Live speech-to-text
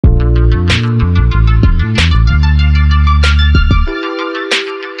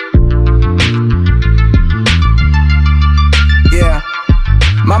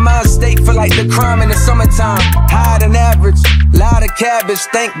the crime in the summertime. Higher than average, lot of cabbage.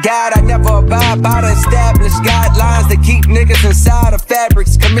 Thank God I never abide by the established guidelines that keep niggas inside of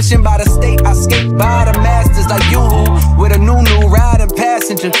fabrics. Commissioned by the state, I skate by the masters like you with a new riding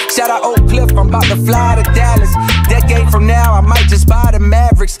passenger. Shout out Oak Cliff, I'm about to fly to Dallas. Decade from now, I might just buy the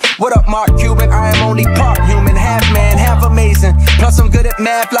Mavericks. What up, Mark Cuban? I am only part human, half man, half amazing. Plus I'm good at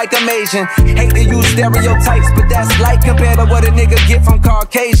math like I'm Asian. Hate to use stereotypes, but that's light compared to what a nigga get from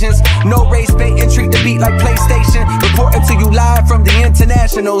Caucasians. No race bait and treat the beat like PlayStation. Reporting to you live from the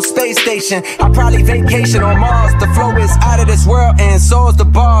International Space Station. I probably vacation on Mars. The flow is out of this world and so is the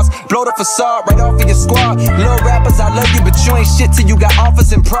bars. Blow the facade right off of your squad. Little rappers, I love you, but you ain't shit till you got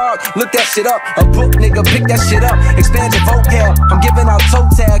offers in Prague. Look that shit up, a book nigga, pick that shit up. Expand your vocab, I'm giving out toe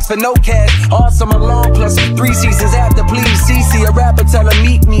tags for no cash. All summer long plus 3 seasons after. Please CC a rapper, tell him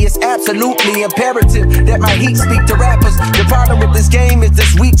meet me. It's absolutely imperative that my heat speak to rappers. The problem with this game is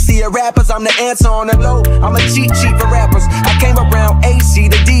this weak. See rappers, I'm the answer on the low. I'm a cheat sheet for rappers. I came around AC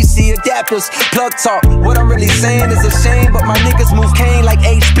to DC adapters. Plug talk, what I'm really saying is a shame, but my niggas move cane like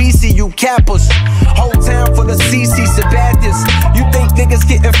HBCU cappers. Whole town full of CC Sabathians. You think niggas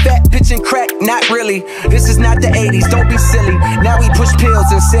getting fat, pitching crack? Not really. This is not the 80s, don't be silly. Now we push pills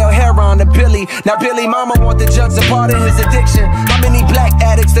and sell heroin to Billy. Now Billy mama want the drugs a part of his addiction. How many black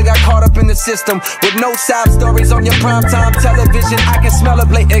addicts that got caught up in the system? With no sob stories on your primetime television, I can smell a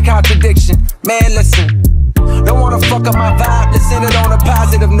blatant contradiction. Man, listen, don't wanna fuck up my vibe, let's end it on a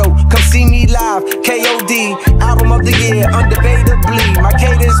positive note. Come see me live, KOD, album of the year, undebatably. My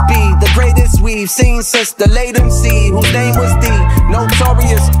cadence be the greatest we've seen since the late MC, whose name was D.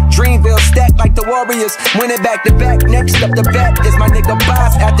 Notorious, Dreamville stacked like the Warriors. Winning back to back, next up the bat is my nigga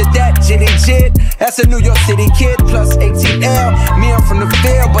Boss. After that, Jitty Jid, that's a New York City kid, plus ATL. Me, I'm from the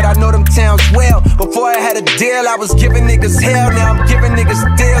field, but I know them towns well. Before I had a deal, I was giving niggas hell. Now I'm giving niggas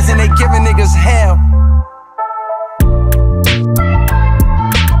deals and they giving niggas hell.